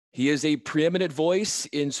He is a preeminent voice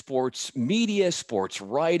in sports media, sports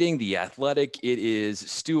writing, The Athletic. It is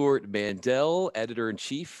Stewart Mandel,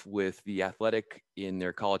 editor-in-chief with The Athletic in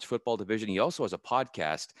their college football division. He also has a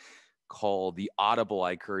podcast called The Audible.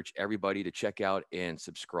 I encourage everybody to check out and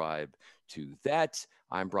subscribe to that.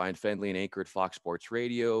 I'm Bryan Fenley, an anchor at Fox Sports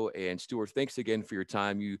Radio. And Stewart, thanks again for your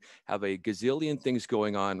time. You have a gazillion things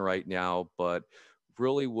going on right now, but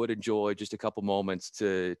really would enjoy just a couple moments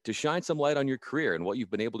to shine some light on your career and what you've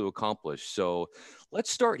been able to accomplish. So let's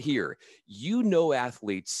start here. You know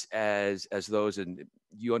athletes as those, and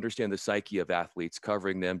you understand the psyche of athletes,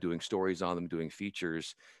 covering them, doing stories on them, doing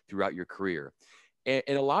features throughout your career. And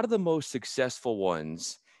a lot of the most successful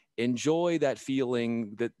ones enjoy that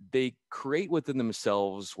feeling that they create within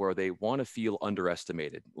themselves where they want to feel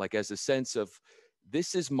underestimated, like as a sense of,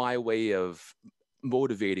 this is my way of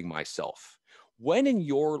motivating myself. When in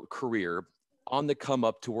your career, on the come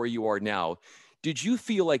up to where you are now, did you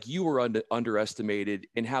feel like you were underestimated,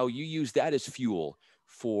 and how you use that as fuel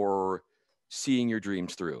for seeing your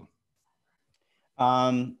dreams through?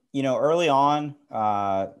 Early on,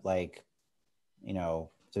 to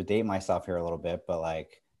date myself here a little bit, but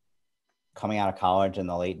like coming out of college in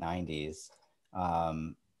the late 90s,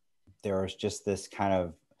 there was just this kind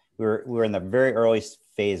of, we were in the very early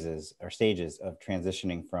phases or stages of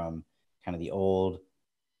transitioning from kind of the old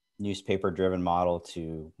newspaper driven model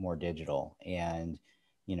to more digital. And,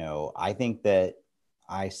 I think that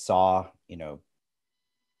I saw,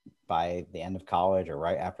 by the end of college or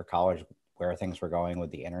right after college, where things were going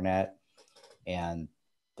with the internet, and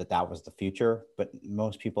that was the future. But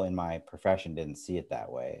most people in my profession didn't see it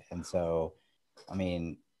that way. And so,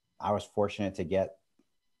 I was fortunate to get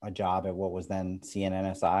a job at what was then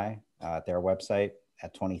CNNSI, their website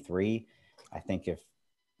at 23. I think if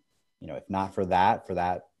not for that,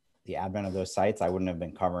 the advent of those sites, I wouldn't have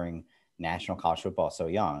been covering national college football so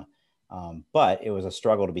young. But it was a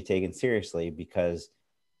struggle to be taken seriously because,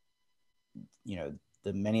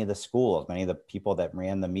 many of the schools, many of the people that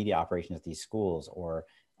ran the media operations at these schools, or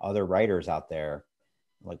other writers out there,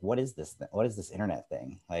 like, what is this what is this internet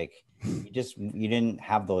thing? Like, you didn't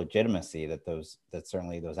have the legitimacy that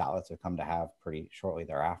certainly those outlets have come to have pretty shortly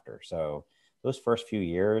thereafter. So those first few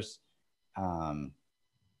years,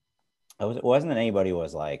 it wasn't that anybody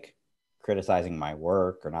was like criticizing my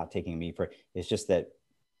work or not taking me for, it's just that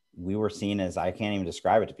we were seen as, I can't even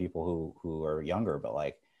describe it to people who are younger, but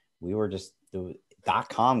like, we were just the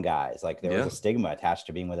 .com guys. Like, there was a stigma attached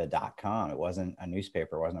to being with a .com. It wasn't a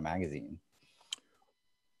newspaper, it wasn't a magazine.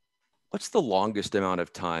 What's the longest amount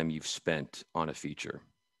of time you've spent on a feature?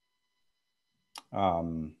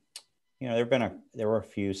 There were a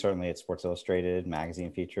few, certainly at Sports Illustrated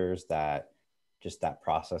magazine features, that just that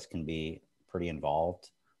process can be pretty involved.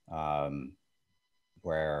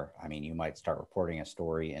 Where, you might start reporting a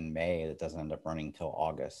story in May that doesn't end up running till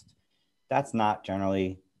August. That's not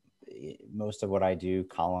generally most of what I do.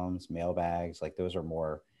 Columns, mailbags, like those are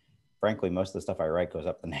more, frankly, most of the stuff I write goes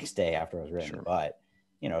up the next day after it was written. Sure. But,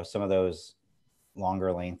 some of those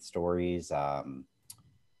longer length stories, I'm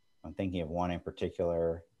thinking of one in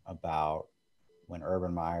particular about when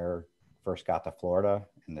Urban Meyer first got to Florida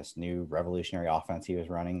and this new revolutionary offense he was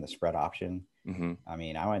running, the spread option. Mm-hmm.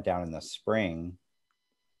 I went down in the spring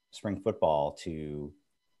football to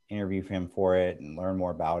interview him for it and learn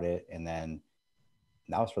more about it. And then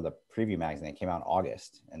that was for the preview magazine. It came out in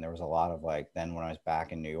August. And there was a lot of then when I was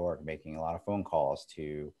back in New York, making a lot of phone calls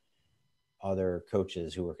to other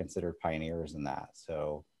coaches who were considered pioneers in that.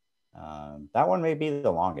 So that one may be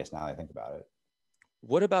the longest now that I think about it.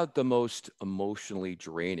 What about the most emotionally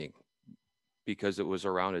draining? Because it was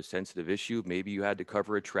around a sensitive issue. Maybe you had to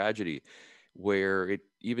cover a tragedy where it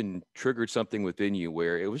even triggered something within you,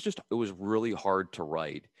 where it was really hard to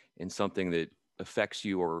write, and something that affects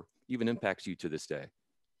you or even impacts you to this day.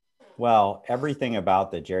 Well, everything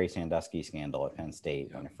about the Jerry Sandusky scandal at Penn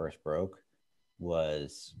State when it first broke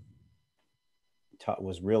was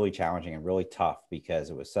really challenging and really tough,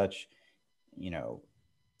 because it was such,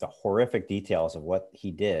 the horrific details of what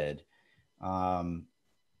he did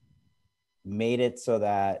made it so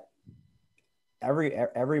that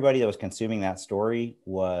everybody that was consuming that story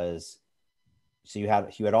was, so you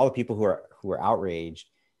had all the people who were outraged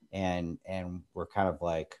and were kind of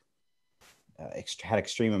like had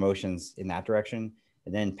extreme emotions in that direction.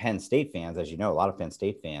 And then Penn State fans, as you know, a lot of Penn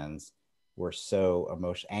State fans were so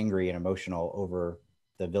angry and emotional over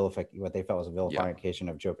what they felt was a vilification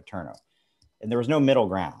of Joe Paterno. And there was no middle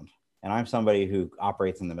ground. And I'm somebody who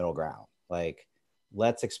operates in the middle ground. Like,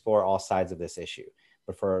 let's explore all sides of this issue.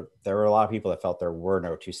 But there were a lot of people that felt there were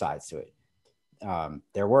no two sides to it.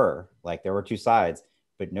 There were two sides,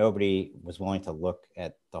 but nobody was willing to look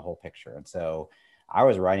at the whole picture. And so I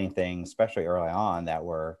was writing things, especially early on, that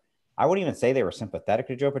were, I wouldn't even say they were sympathetic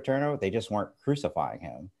to Joe Paterno. They just weren't crucifying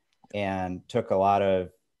him, and took a lot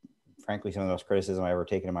of, frankly, some of the most criticism I ever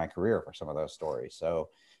taken in my career for some of those stories. So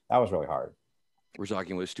that was really hard. We're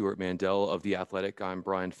talking with Stewart Mandel of The Athletic. I'm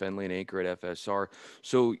Bryan Fenley, an anchor at FSR.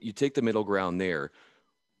 So you take the middle ground there.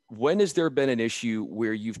 When has there been an issue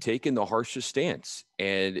where you've taken the harshest stance,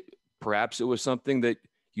 and perhaps it was something that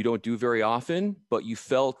you don't do very often, but you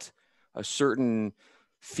felt a certain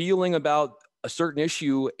feeling about a certain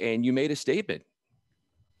issue and you made a statement?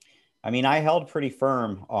 I mean, I held pretty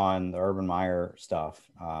firm on the Urban Meyer stuff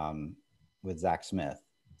with Zach Smith.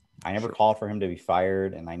 I never Sure. called for him to be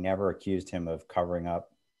fired, and I never accused him of covering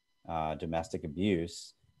up domestic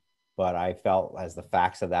abuse. But I felt, as the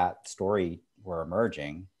facts of that story were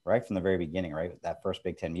emerging right from the very beginning, right, that first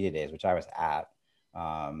Big Ten Media Days, which I was at,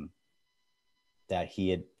 that he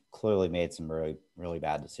had clearly made some really, really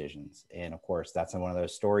bad decisions. And of course, that's one of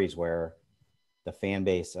those stories where the fan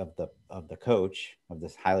base of the coach, of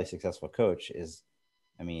this highly successful coach, is,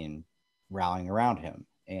 I mean, rallying around him.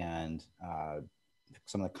 And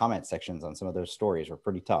some of the comment sections on some of those stories were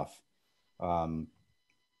pretty tough.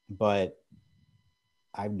 But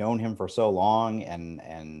I've known him for so long,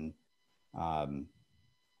 and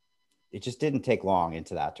it just didn't take long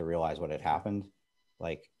into that to realize what had happened.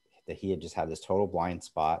 Like, that he had just had this total blind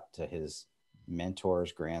spot to his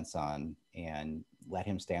mentor's grandson and let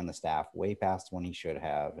him stay on the staff way past when he should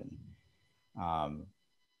have. And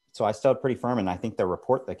so I stood pretty firm. And I think the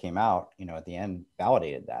report that came out, at the end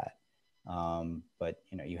validated that. But,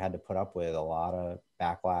 you had to put up with a lot of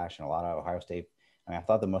backlash and a lot of Ohio State. I mean, I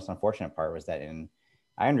thought the most unfortunate part was that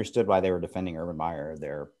I understood why they were defending Urban Meyer,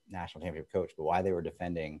 their national championship coach, but why they were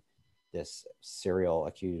defending this serial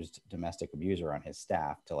accused domestic abuser on his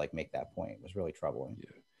staff to make that point was really troubling.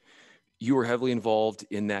 Yeah. You were heavily involved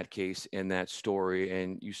in that case and that story,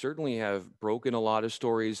 and you certainly have broken a lot of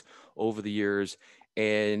stories over the years.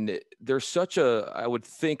 And there's such I would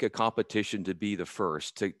think, a competition to be the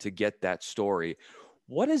first to get that story.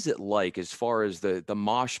 What is it like, as far as the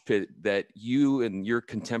mosh pit that you and your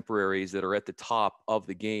contemporaries that are at the top of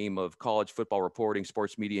the game of college football reporting,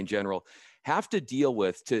 sports media in general, have to deal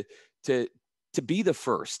with to be the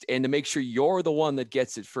first and to make sure you're the one that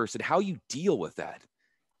gets it first, and how you deal with that?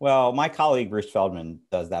 Well, my colleague Bruce Feldman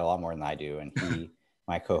does that a lot more than I do, and he,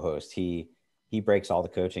 my co-host, he breaks all the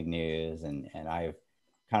coaching news, and I've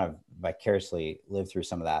kind of vicariously lived through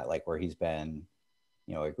some of that, where he's been,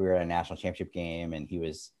 we were at a national championship game, and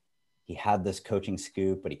he had this coaching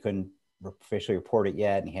scoop, but he couldn't officially report it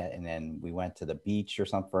yet, and then we went to the beach or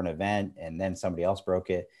something for an event, and then somebody else broke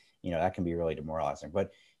it. That can be really demoralizing.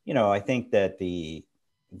 But I think that the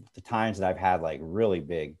times that I've had really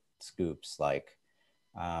big scoops,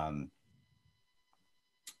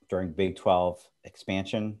 during Big 12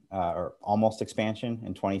 expansion or almost expansion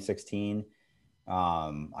in 2016,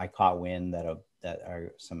 I caught wind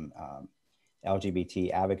that some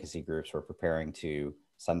LGBT advocacy groups were preparing to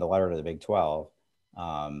send a letter to the Big 12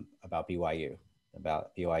 about BYU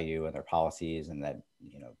and their policies, and that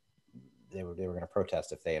they were going to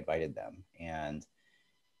protest if they invited them. And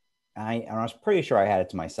I was pretty sure I had it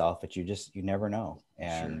to myself, but you never know.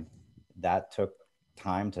 And Sure. That took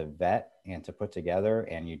time to vet and to put together.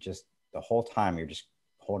 And the whole time you're just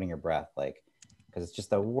holding your breath, because it's just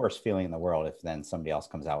the worst feeling in the world if then somebody else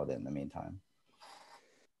comes out with it in the meantime.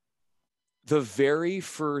 The very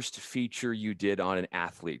first feature you did on an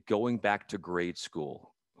athlete, going back to grade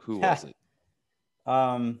school, who was it?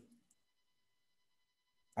 I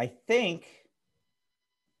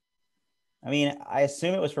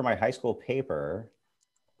assume it was for my high school paper,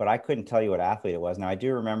 but I couldn't tell you what athlete it was. Now, I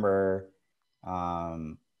do remember,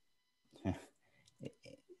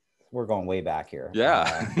 we're going way back here.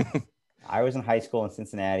 Yeah. I was in high school in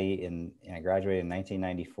Cincinnati, and I graduated in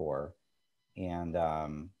 1994. And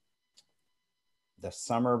the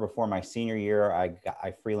summer before my senior year, I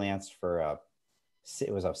freelanced for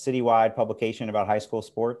it was a citywide publication about high school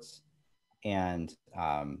sports. And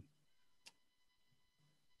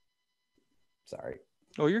sorry.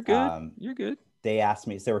 Oh, you're good. You're good. They asked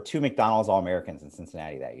me, so there were 2 McDonald's All-Americans in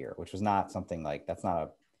Cincinnati that year, which was not something that's not a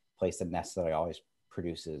place that necessarily always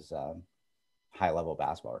produces high-level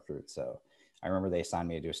basketball recruits. So I remember they assigned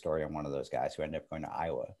me to do a story on one of those guys who ended up going to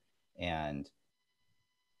Iowa. And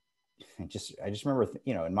I just remember,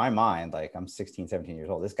 in my mind, I'm 16, 17 years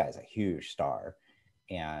old, this guy's a huge star.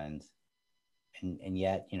 And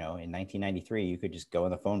yet, in 1993, you could just go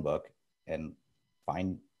in the phone book and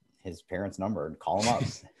find his parents' number and call him up.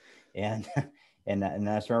 And I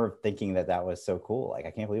just remember thinking that that was so cool. Like,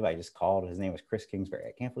 I can't believe I just called, his name was Chris Kingsbury.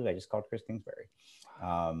 I can't believe I just called Chris Kingsbury.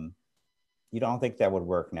 You don't think that would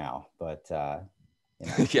work now, but you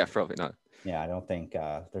know, Yeah, probably not. yeah, I don't think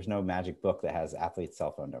there's no magic book that has athletes'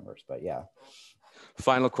 cell phone numbers, but yeah.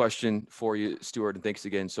 Final question for you, Stewart, and thanks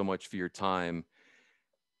again so much for your time.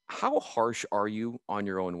 How harsh are you on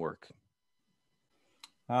your own work?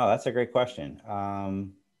 Oh, that's a great question.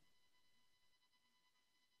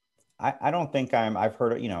 I don't think I've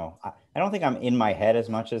heard it, I don't think I'm in my head as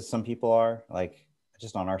much as some people are. Like,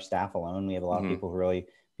 just on our staff alone, we have a lot of Hmm. people who really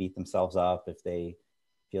beat themselves up if they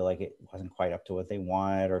feel like it wasn't quite up to what they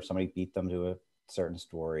wanted, or somebody beat them to a certain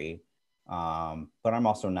story. But I'm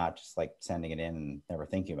also not just like sending it in and never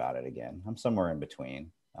thinking about it again. I'm somewhere in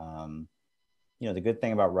between. The good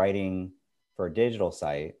thing about writing for a digital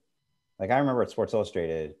site, like I remember at Sports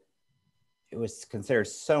Illustrated, it was considered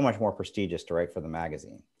so much more prestigious to write for the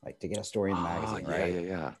magazine, like to get a story in the Ah, magazine, yeah, right? yeah,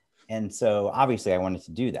 yeah. And so obviously I wanted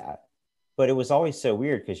to do that, but it was always so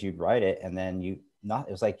weird because you'd write it and then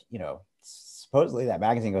it was like, supposedly that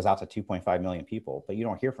magazine goes out to 2.5 million people, but you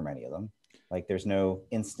don't hear from any of them. Like, there's no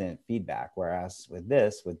instant feedback. Whereas with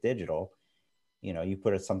digital, you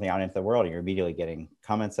put something out into the world and you're immediately getting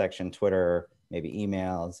comment section, Twitter, maybe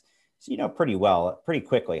emails. So pretty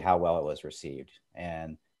quickly how well it was received.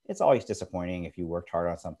 And it's always disappointing if you worked hard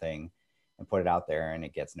on something and put it out there and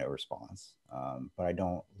it gets no response. But I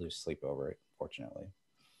don't lose sleep over it, fortunately.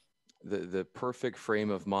 The perfect frame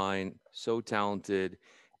of mind, so talented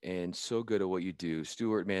and so good at what you do.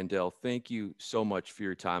 Stewart Mandel, thank you so much for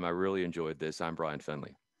your time. I really enjoyed this. I'm Bryan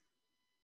Fenley.